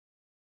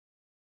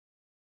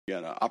You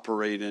got to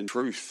operate in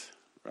truth,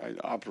 right?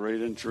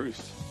 Operate in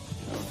truth.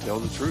 Tell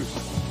the truth.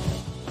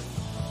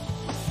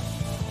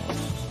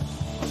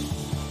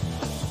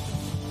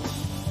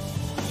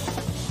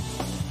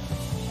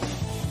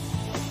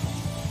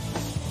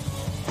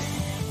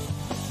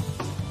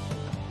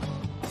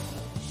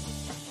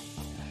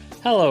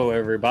 Hello,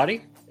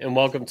 everybody, and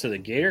welcome to the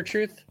Gator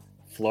Truth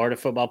Florida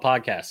Football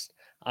Podcast.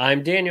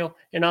 I'm Daniel,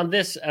 and on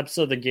this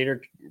episode of the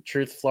Gator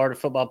Truth Florida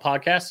Football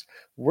Podcast,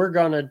 we're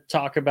going to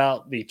talk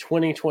about the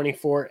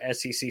 2024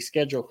 SEC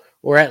schedule,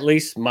 or at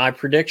least my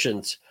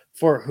predictions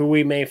for who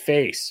we may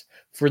face.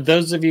 For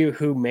those of you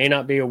who may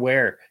not be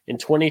aware, in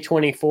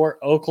 2024,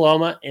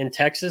 Oklahoma and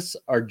Texas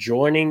are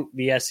joining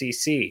the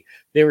SEC.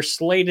 They were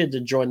slated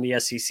to join the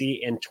SEC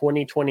in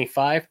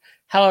 2025.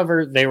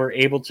 However, they were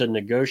able to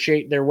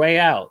negotiate their way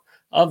out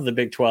of the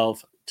Big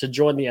 12 to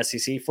join the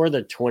SEC for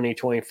the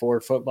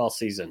 2024 football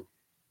season.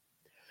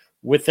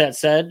 With that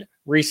said,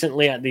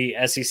 recently at the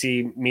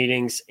SEC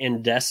meetings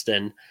in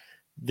Destin,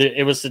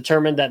 it was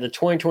determined that the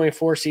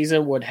 2024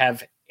 season would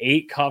have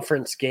 8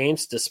 conference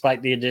games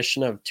despite the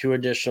addition of 2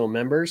 additional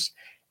members,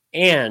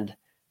 and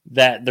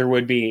that there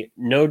would be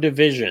no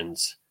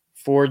divisions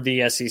for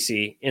the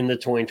SEC in the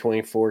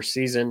 2024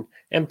 season,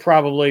 and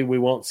probably we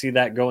won't see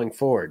that going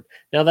forward.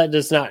 Now, that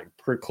does not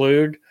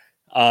preclude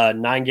a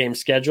 9-game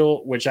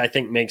schedule, which I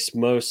think makes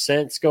most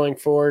sense going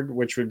forward,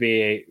 which would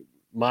be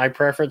my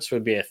preference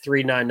would be a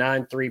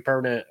 3-9-9, 3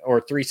 permanent, or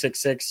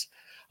 3-6-6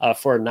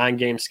 for a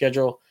 9-game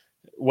schedule.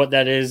 What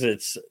that is,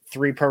 it's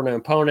 3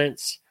 permanent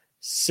opponents,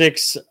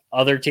 6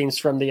 other teams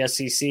from the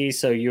SEC.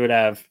 So you would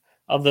have,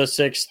 of those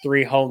 6,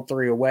 3 home,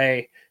 3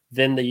 away.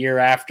 Then the year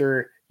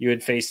after, you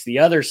would face the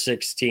other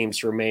 6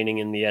 teams remaining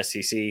in the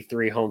SEC,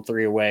 3 home,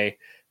 3 away.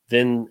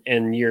 Then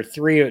in year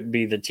 3, it would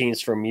be the teams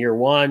from year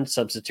 1,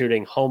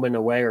 substituting home and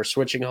away or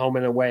switching home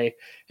and away.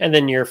 And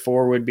then year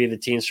 4 would be the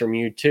teams from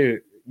year 2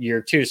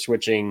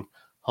 switching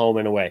home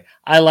and away.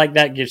 I like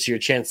that. Gives you a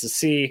chance to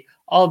see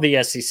all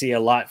the SEC a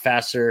lot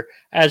faster.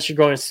 As you're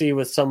going to see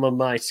with some of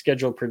my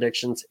schedule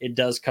predictions, it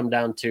does come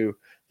down to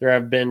there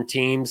have been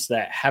teams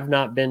that have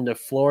not been to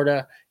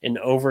Florida in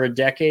over a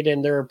decade,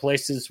 and there are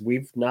places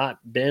we've not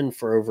been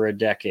for over a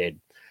decade.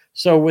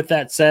 So with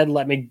that said,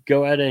 let me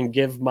go ahead and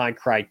give my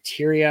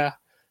criteria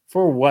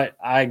for what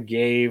I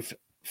gave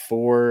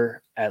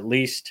for at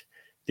least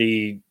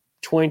the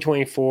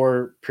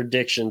 2024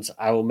 predictions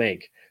I will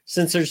make.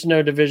 Since there's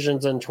no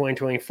divisions in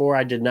 2024,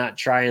 I did not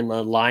try and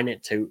align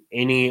it to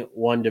any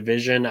one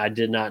division. I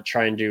did not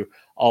try and do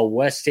all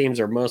West teams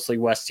or mostly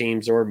West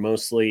teams or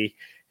mostly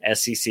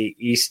SEC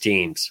East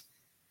teams.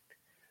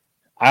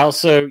 I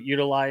also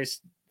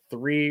utilized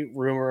 3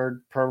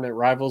 rumored permanent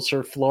rivals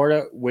for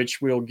Florida,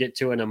 which we'll get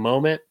to in a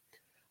moment.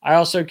 I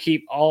also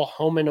keep all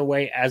home and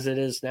away as it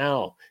is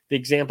now. The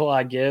example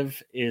I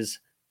give is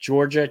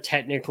Georgia.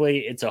 Technically,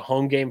 it's a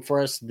home game for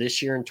us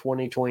this year in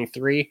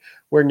 2023,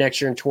 where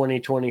next year in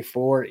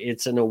 2024,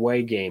 it's an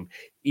away game.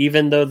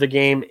 Even though the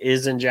game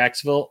is in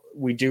Jacksonville,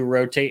 we do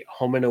rotate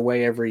home and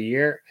away every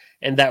year.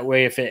 And that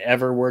way, if it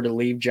ever were to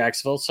leave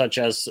Jacksonville, such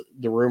as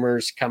the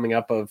rumors coming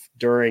up of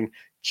during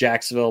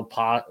Jacksonville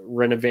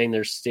renovating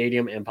their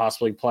stadium and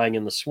possibly playing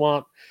in the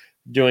Swamp,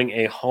 doing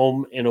a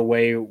home and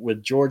away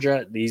with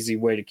Georgia, the easy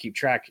way to keep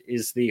track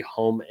is the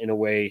home and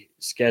away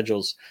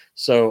schedules.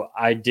 So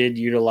I did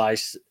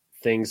utilize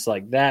things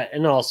like that,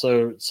 and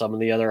also some of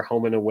the other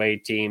home and away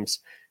teams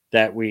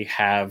that we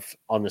have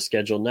on the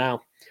schedule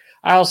now.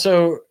 I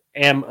also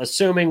am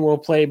assuming we'll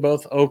play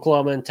both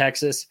Oklahoma and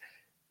Texas.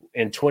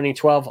 In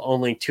 2012,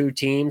 only 2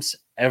 teams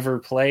ever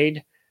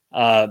played,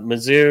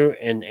 Mizzou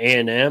and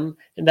A&M,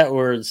 and that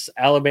was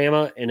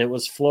Alabama and it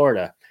was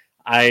Florida.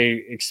 I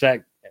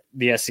expect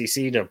the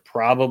SEC to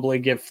probably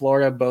give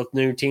Florida both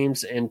new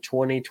teams in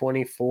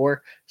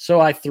 2024,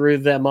 so I threw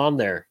them on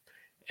there.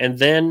 And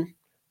then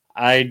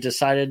I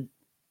decided,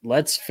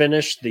 let's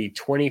finish the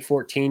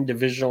 2014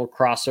 divisional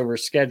crossover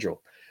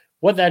schedule.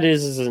 What that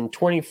is in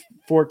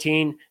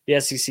 2014, the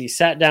SEC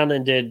sat down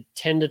and did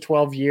 10 to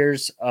 12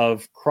 years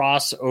of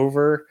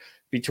crossover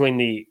between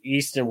the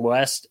East and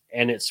West,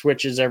 and it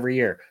switches every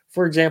year.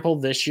 For example,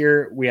 this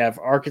year we have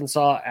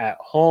Arkansas at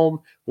home.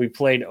 We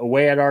played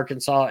away at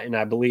Arkansas in,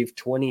 I believe,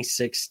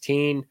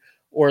 2016.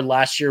 Or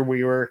last year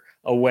we were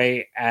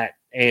away at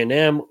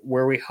A&M,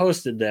 where we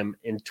hosted them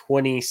in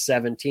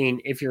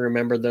 2017, if you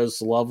remember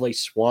those lovely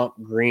swamp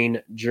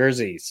green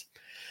jerseys.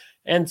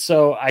 And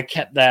so I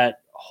kept that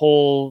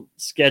whole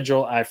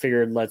schedule. I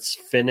figured let's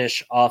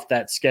finish off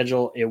that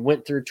schedule. It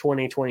went through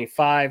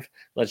 2025.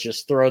 Let's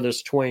just throw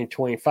those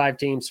 2025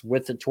 teams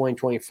with the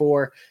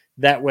 2024.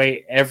 That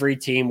way, every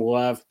team will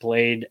have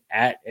played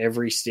at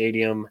every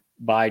stadium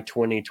by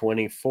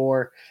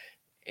 2024.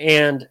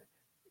 And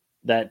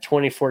that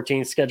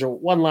 2014 schedule.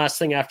 One last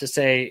thing I have to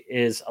say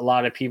is a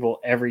lot of people,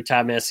 every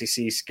time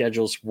SEC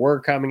schedules were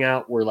coming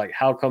out, were like,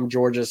 how come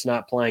Georgia's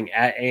not playing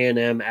at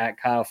A&M at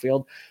Kyle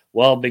Field?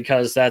 Well,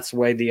 because that's the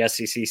way the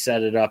SEC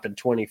set it up in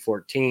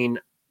 2014.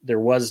 There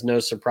was no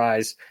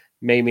surprise.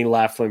 Made me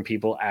laugh when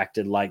people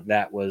acted like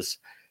that was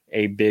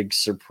a big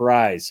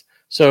surprise.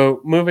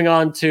 So moving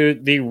on to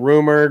the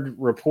rumored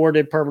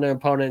reported permanent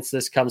opponents.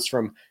 This comes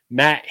from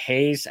Matt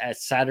Hayes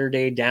at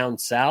Saturday Down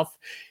South.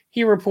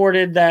 He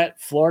reported that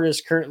Florida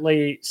is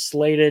currently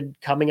slated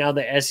coming out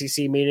of the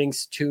SEC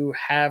meetings to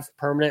have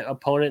permanent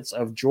opponents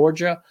of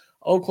Georgia,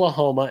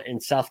 Oklahoma,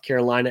 and South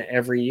Carolina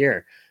every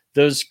year.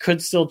 Those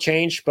could still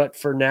change, but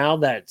for now,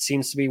 that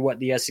seems to be what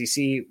the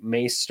SEC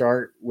may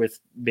start with,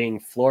 being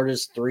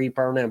Florida's 3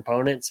 permanent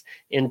opponents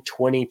in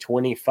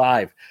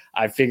 2025.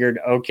 I figured,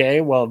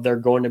 okay, well, they're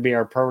going to be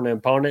our permanent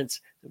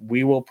opponents.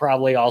 We will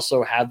probably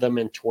also have them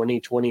in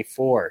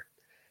 2024.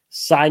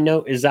 Side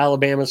note is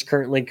Alabama's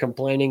currently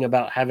complaining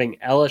about having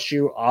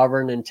LSU,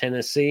 Auburn, and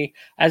Tennessee,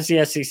 as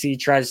the SEC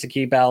tries to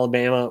keep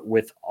Alabama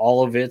with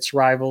all of its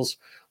rivals,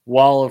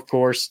 while, of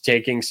course,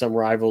 taking some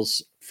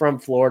rivals from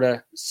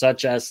Florida,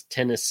 such as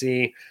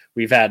Tennessee.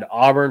 We've had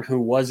Auburn, who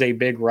was a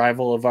big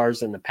rival of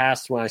ours in the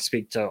past. When I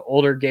speak to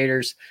older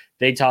Gators,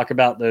 they talk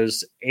about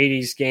those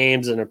 80s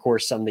games and, of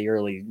course, some of the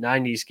early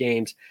 90s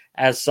games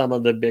as some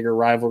of the bigger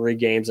rivalry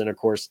games. And, of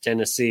course,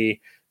 Tennessee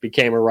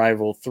became a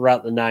rival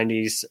throughout the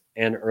 90s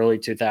and early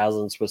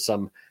 2000s with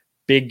some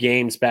big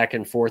games back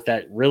and forth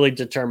that really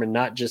determined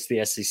not just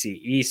the SEC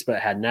East, but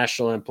had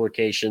national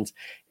implications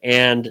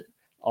and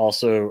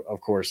also, of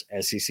course,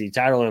 SEC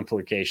title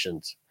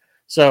implications.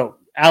 So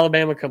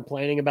Alabama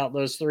complaining about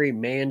those 3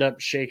 may end up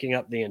shaking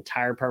up the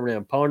entire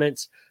permanent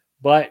opponents.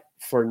 But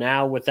for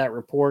now, with that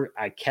report,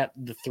 I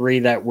kept the 3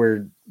 that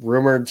we're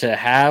rumored to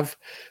have,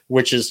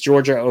 which is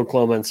Georgia,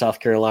 Oklahoma, and South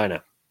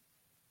Carolina.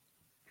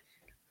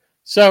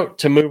 So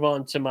to move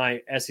on to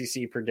my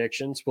SEC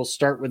predictions, we'll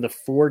start with the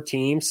 4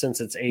 teams. Since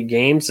it's 8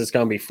 games, it's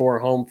going to be 4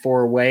 home,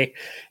 4 away.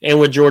 And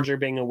with Georgia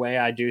being away,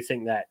 I do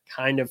think that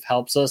kind of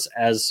helps us,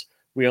 as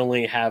we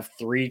only have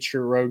 3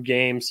 true road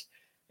games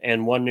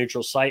and 1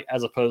 neutral site,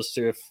 as opposed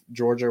to if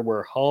Georgia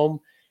were home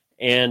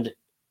and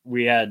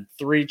we had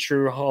 3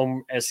 true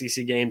home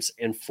SEC games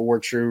and 4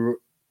 true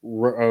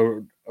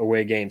road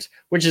away games,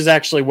 which is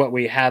actually what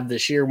we have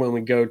this year when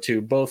we go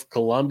to both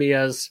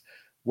Columbia's,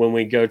 when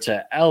we go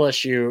to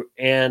LSU,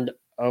 and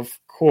of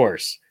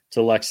course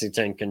to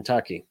Lexington,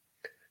 Kentucky.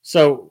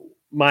 So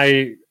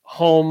my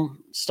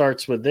home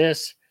starts with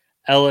this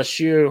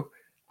LSU.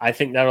 I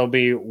think that'll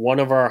be one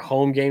of our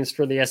home games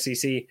for the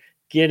SEC,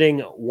 getting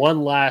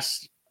one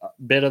last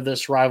bit of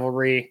this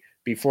rivalry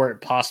before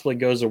it possibly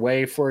goes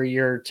away for a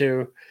year or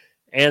 2.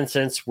 And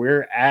since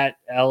we're at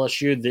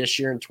LSU this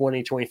year in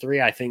 2023,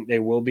 I think they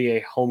will be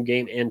a home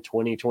game in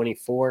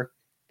 2024.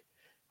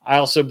 I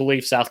also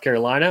believe South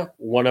Carolina,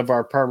 one of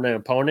our permanent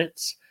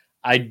opponents.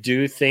 I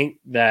do think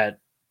that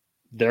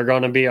they're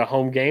going to be a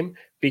home game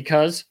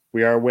because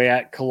we are away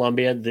at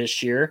Columbia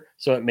this year,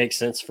 so it makes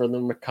sense for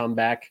them to come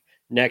back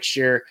next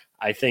year.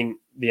 I think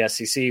the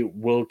SEC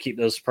will keep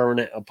those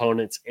permanent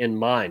opponents in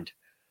mind.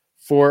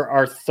 For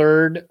our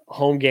 3rd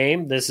home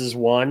game, this is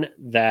one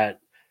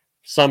that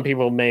some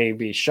people may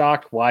be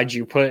shocked. Why'd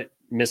you put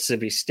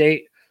Mississippi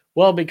State?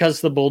 Well, because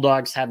the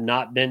Bulldogs have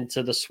not been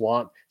to the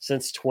Swamp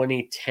since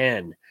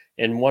 2010.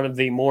 In one of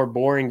the more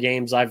boring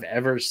games I've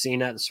ever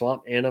seen at the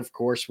Swamp. And, of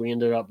course, we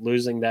ended up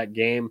losing that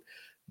game.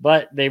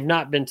 But they've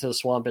not been to the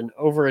Swamp in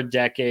over a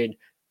decade.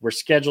 We're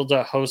scheduled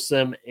to host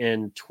them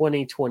in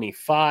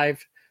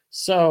 2025.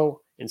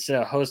 So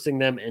instead of hosting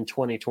them in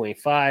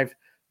 2025,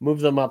 move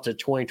them up to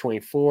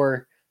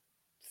 2024,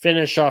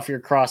 finish off your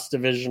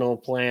cross-divisional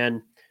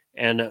plan,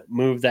 and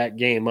move that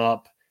game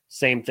up.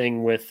 Same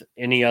thing with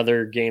any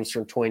other games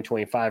from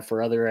 2025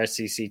 for other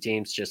SEC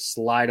teams. Just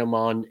slide them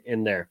on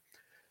in there.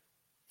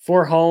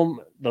 For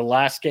home, the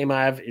last game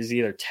I have is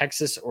either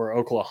Texas or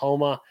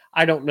Oklahoma.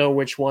 I don't know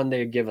which one they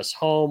would give us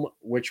home,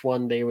 which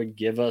one they would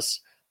give us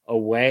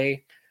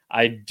away.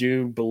 I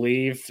do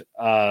believe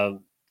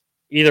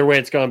either way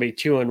it's going to be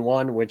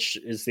 2-1, which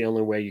is the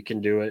only way you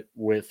can do it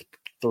with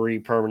 3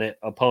 permanent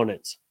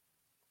opponents.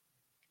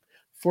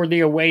 For the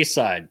away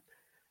side,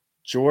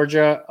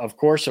 Georgia, of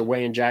course,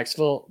 away in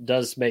Jacksonville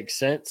does make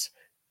sense.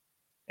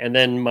 And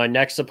then my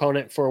next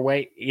opponent for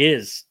away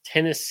is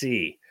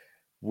Tennessee.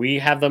 We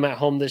have them at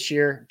home this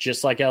year,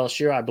 just like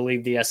LSU. I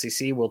believe the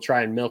SEC will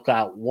try and milk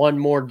out one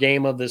more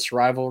game of this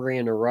rivalry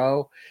in a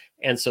row.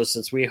 And so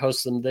since we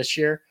host them this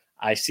year,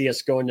 I see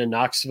us going to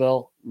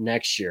Knoxville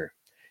next year.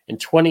 In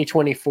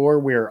 2024,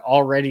 we are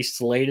already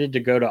slated to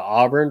go to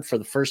Auburn for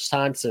the first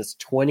time since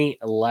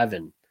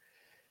 2011.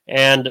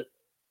 And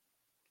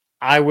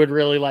I would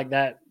really like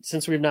that.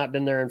 Since we've not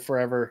been there in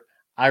forever,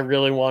 I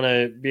really want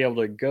to be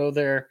able to go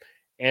there.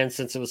 And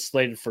since it was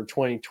slated for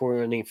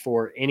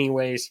 2024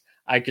 anyways,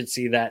 I could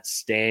see that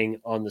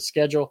staying on the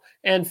schedule.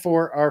 And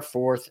for our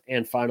 4th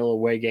and final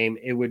away game,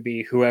 it would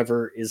be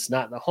whoever is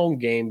not the home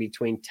game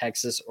between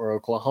Texas or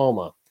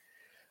Oklahoma.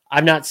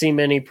 I've not seen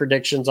many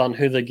predictions on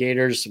who the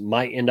Gators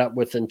might end up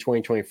with in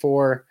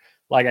 2024.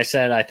 Like I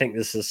said, I think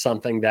this is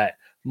something that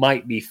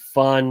might be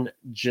fun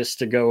just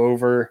to go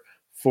over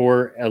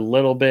for a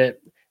little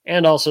bit,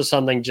 and also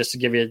something just to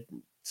give you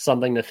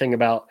something to think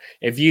about.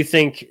 If you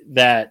think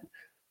that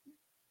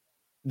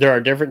there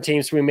are different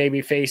teams we may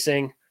be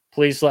facing,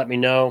 please let me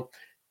know.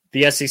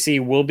 The SEC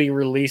will be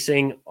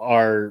releasing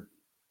our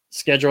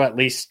schedule at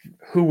least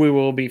who we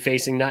will be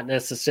facing, not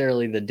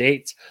necessarily the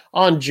dates,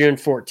 on June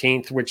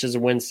 14th, which is a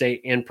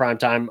Wednesday in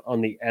primetime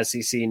on the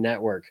SEC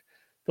network.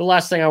 The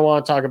last thing I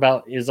want to talk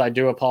about is I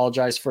do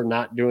apologize for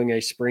not doing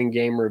a spring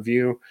game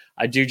review.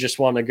 I do just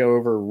want to go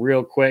over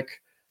real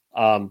quick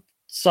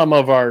some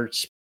of our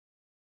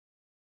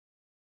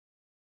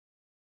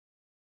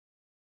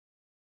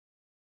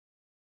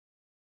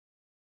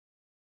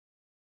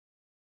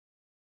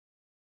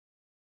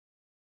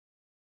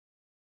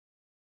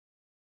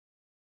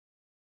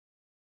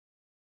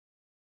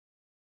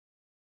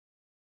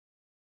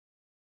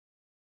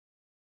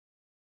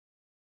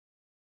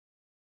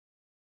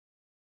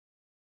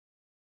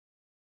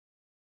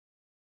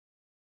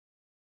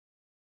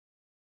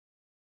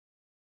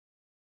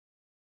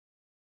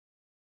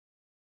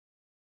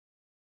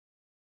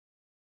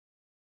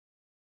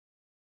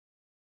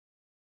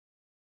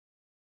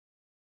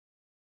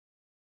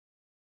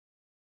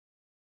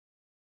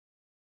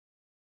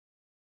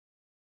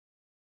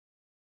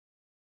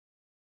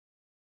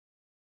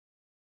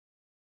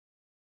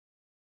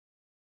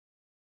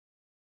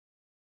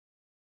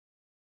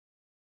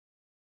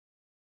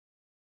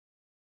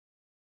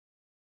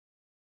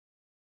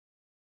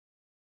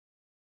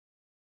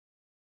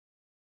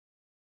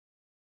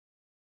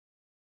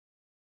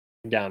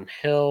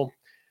downhill.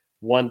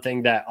 One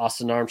thing that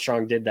Austin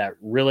Armstrong did that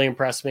really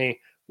impressed me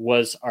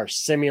was our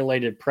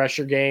simulated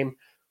pressure game,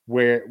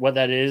 where what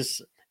that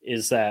is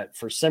that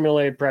for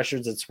simulated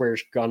pressures, it's where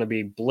it's going to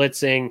be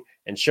blitzing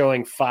and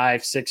showing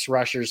 5-6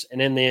 rushers.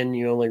 And in the end,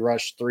 you only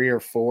rush 3 or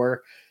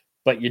 4,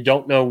 but you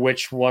don't know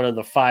which one of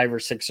the 5 or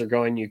 6 are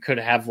going. You could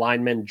have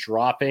linemen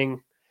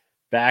dropping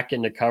back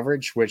into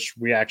coverage, which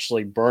we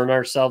actually burn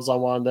ourselves on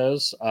one of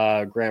those.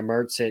 Graham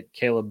Mertz hit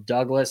Caleb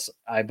Douglas.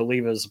 I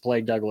believe it was a play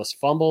Douglas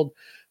fumbled,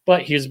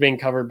 but he was being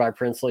covered by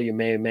Princely, a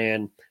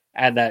man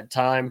at that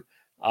time.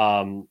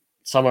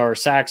 Some of our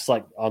sacks,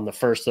 like on the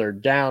first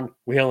third down,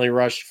 we only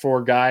rushed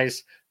 4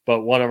 guys,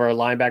 but one of our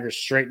linebackers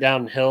straight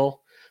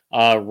downhill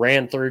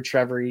ran through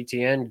Trevor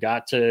Etienne,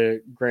 got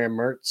to Graham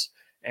Mertz,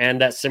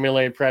 and that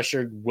simulated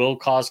pressure will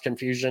cause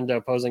confusion to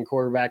opposing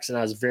quarterbacks, and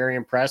I was very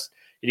impressed.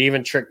 It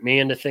even tricked me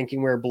into thinking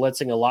we were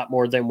blitzing a lot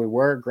more than we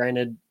were.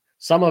 Granted,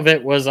 some of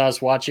it was I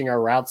was watching our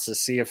routes to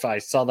see if I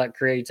saw that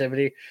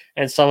creativity,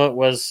 and some of it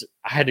was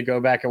I had to go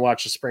back and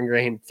watch the spring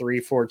game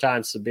 3-4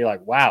 times to be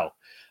like, wow,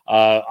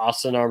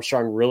 Austin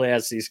Armstrong really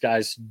has these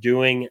guys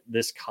doing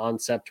this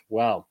concept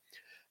well.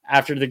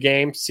 After the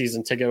game,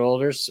 season ticket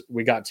holders,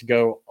 we got to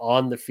go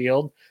on the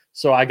field.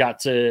 So I got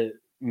to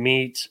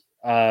meet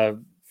a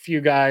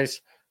few guys.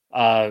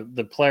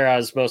 The player I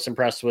was most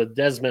impressed with,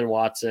 Desmond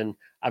Watson,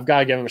 I've got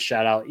to give him a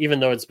shout out. Even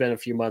though it's been a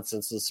few months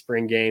since the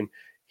spring game,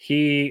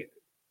 he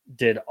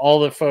did all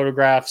the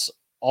photographs,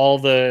 all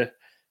the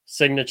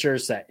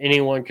signatures that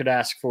anyone could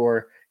ask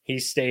for. He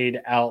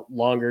stayed out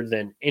longer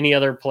than any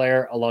other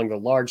player along the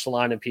large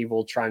line of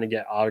people trying to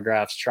get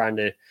autographs, trying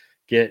to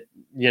get,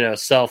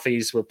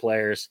 selfies with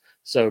players.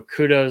 So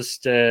kudos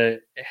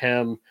to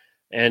him.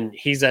 And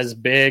he's as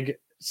big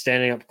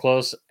standing up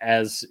close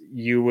as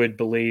you would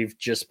believe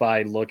just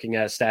by looking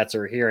at stats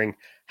or hearing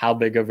how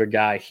big of a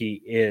guy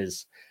he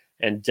is.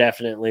 And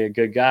definitely a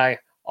good guy.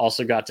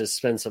 Also got to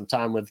spend some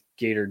time with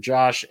Gator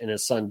Josh and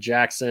his son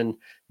Jackson.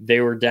 They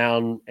were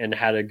down and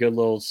had a good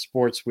little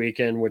sports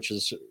weekend, which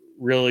is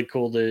really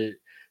cool to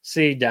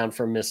see down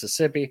from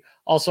Mississippi.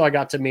 Also, I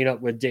got to meet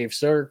up with Dave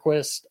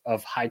Soderquist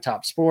of High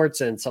Top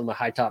Sports and some of the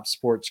High Top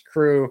Sports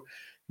crew.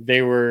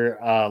 They were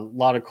a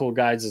lot of cool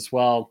guys as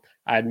well.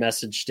 I had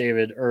messaged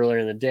David earlier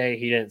in the day.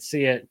 He didn't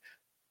see it.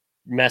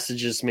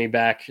 Messages me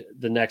back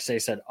the next day,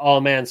 said, "Oh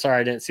man,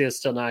 sorry, I didn't see it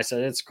still." Now I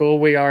said, "It's cool.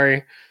 We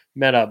already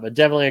met up," but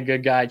definitely a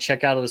good guy.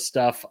 Check out his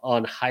stuff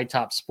on High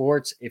Top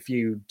Sports if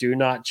you do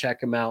not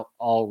check him out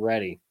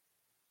already.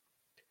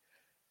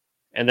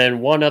 And then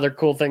one other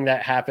cool thing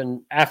that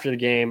happened after the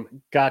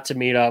game, got to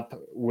meet up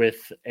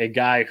with a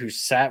guy who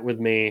sat with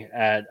me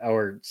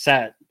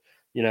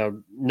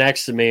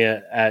next to me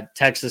at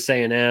Texas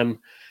A&M,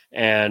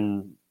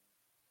 and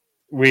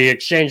we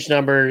exchanged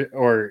number,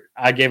 or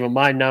I gave him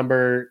my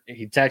number.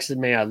 He texted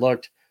me. I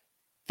looked,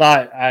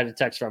 thought I had a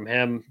text from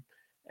him,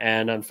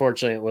 and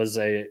unfortunately it was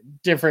a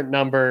different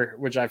number,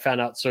 which I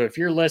found out. So if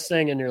you're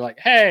listening and you're like,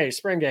 "Hey,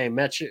 spring game,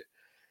 met you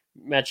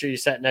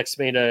sat next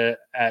to me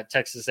at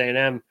Texas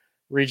A&M,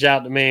 reach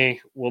out to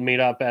me. We'll meet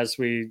up as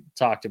we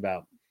talked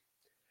about."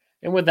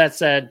 And with that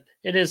said,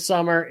 it is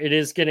summer. It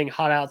is getting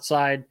hot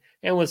outside.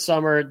 And with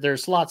summer,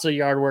 there's lots of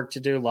yard work to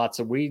do, lots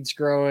of weeds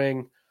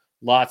growing,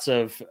 lots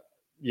of,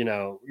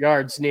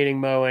 yards needing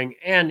mowing,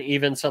 and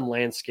even some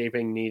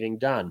landscaping needing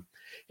done.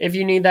 If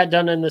you need that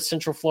done in the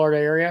Central Florida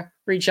area,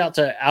 reach out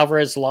to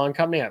Alvarez Lawn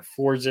Company at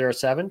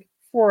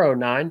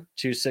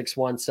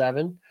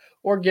 407-409-2617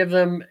 or give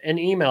them an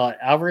email at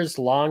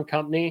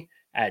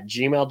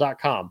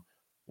alvarezlawncompany@gmail.com.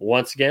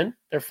 Once again,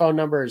 their phone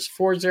number is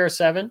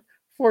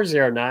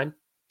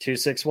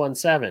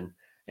 407-409-2617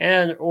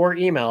 or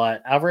email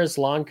at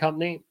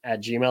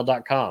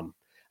alvarezlawncompany@gmail.com.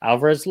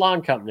 Alvarez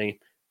Lawn Company,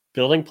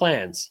 building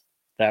plans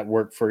that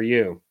work for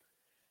you.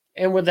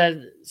 And with that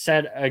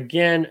said,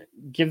 again,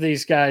 give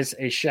these guys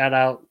a shout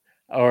out,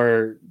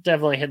 or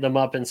definitely hit them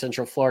up in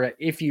Central Florida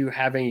if you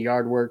have any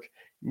yard work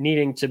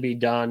needing to be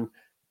done.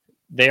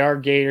 They are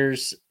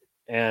Gators,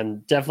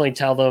 and definitely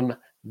tell them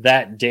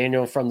that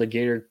Daniel from the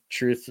Gator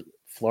Truth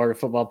Florida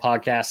Football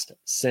Podcast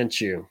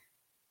sent you.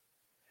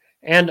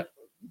 And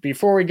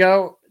before we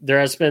go, there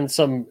has been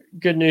some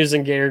good news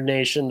in Gator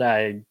Nation that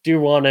I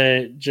do want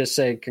to just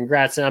say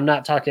congrats. And I'm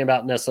not talking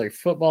about necessarily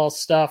football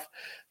stuff,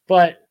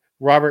 but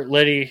Robert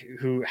Liddy,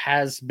 who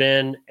has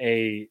been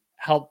a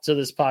help to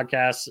this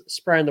podcast,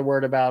 spreading the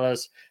word about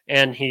us.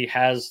 And he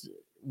has,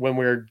 when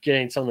we were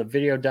getting some of the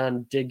video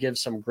done, did give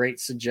some great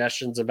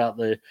suggestions about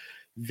the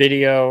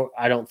video.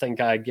 I don't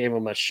think I gave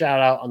him a shout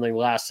out on the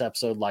last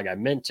episode like I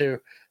meant to,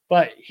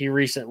 but he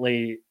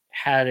recently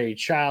had a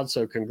child,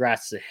 so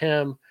congrats to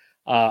him.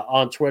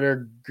 On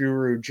Twitter,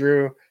 Guru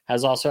Drew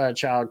has also had a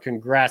child.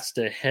 Congrats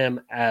to him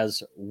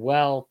as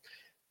well.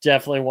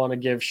 Definitely want to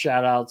give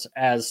shout outs,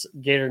 as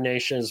Gator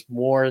Nation is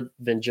more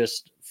than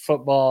just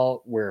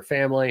football. We're a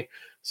family.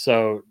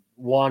 So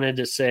wanted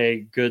to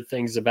say good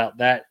things about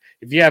that.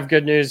 If you have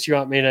good news you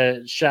want me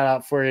to shout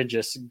out for you,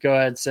 just go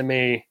ahead, send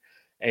me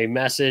a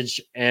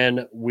message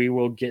and we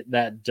will get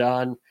that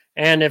done.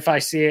 And if I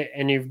see it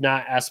and you've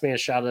not asked me to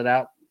shout it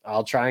out,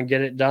 I'll try and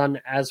get it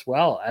done as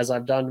well as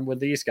I've done with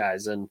these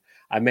guys. And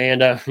I may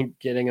end up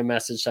getting a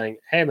message saying,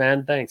 hey,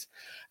 man, thanks.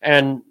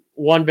 And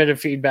one bit of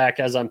feedback,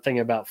 as I'm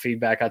thinking about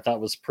feedback, I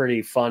thought was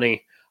pretty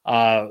funny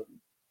to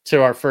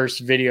our first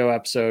video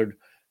episode.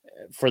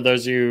 For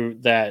those of you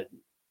that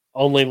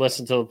only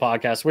listen to the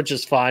podcast, which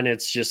is fine.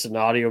 It's just an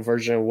audio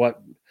version of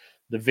what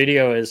the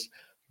video is.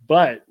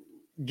 But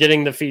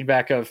getting the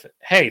feedback of,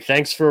 hey,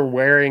 thanks for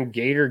wearing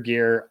Gator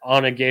gear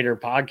on a Gator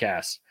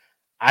podcast.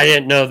 I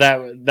didn't know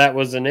that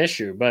was an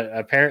issue, but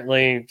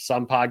apparently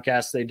some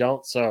podcasts, they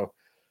don't. So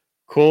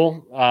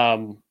cool.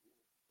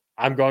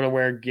 I'm going to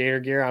wear Gator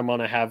gear. I'm going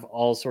to have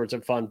all sorts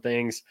of fun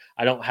things.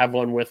 I don't have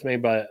one with me,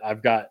 but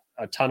I've got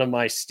a ton of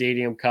my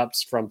stadium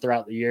cups from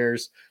throughout the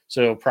years.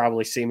 So you'll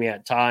probably see me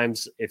at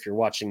times, if you're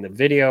watching the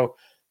video,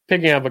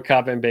 picking up a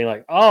cup and being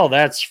like, oh,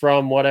 that's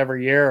from whatever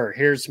year, or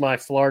here's my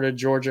Florida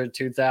Georgia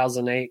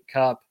 2008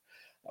 cup,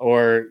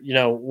 or,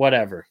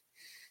 whatever.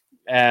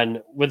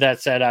 And with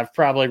that said, I've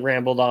probably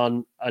rambled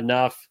on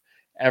enough.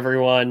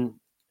 Everyone,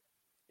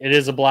 it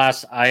is a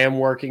blast. I am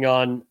working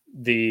on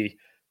the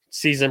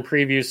season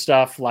preview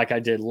stuff like I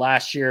did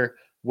last year,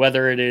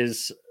 whether it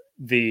is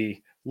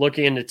the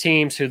looking into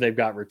teams, who they've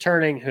got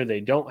returning, who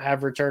they don't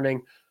have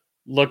returning,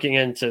 looking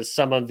into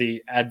some of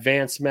the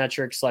advanced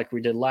metrics like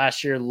we did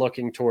last year,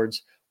 looking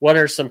towards what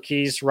are some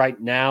keys right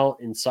now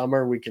in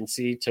summer we can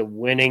see to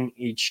winning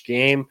each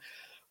game,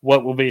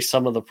 what will be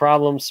some of the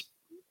problems.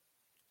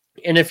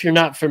 And if you're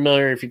not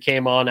familiar, if you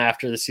came on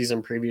after the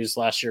season previews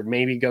last year,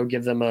 maybe go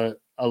give them a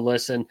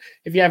listen.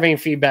 If you have any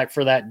feedback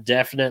for that,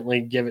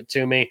 definitely give it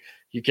to me.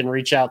 You can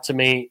reach out to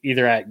me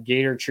either at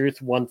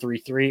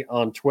GatorTruth133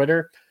 on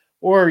Twitter,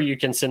 or you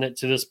can send it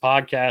to this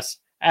podcast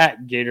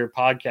at Gator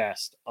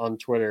Podcast on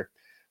Twitter.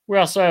 We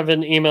also have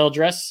an email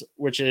address,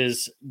 which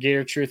is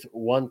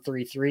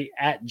GatorTruth133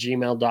 at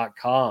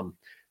gmail.com.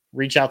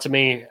 Reach out to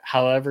me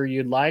however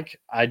you'd like.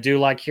 I do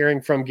like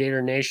hearing from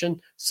Gator Nation.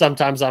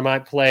 Sometimes I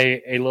might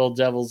play a little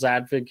devil's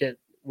advocate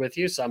with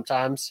you.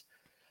 Sometimes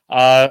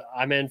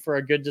I'm in for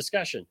a good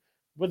discussion.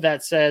 With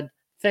that said,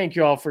 thank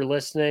you all for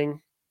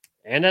listening.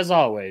 And as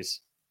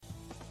always,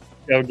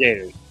 go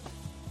Gators.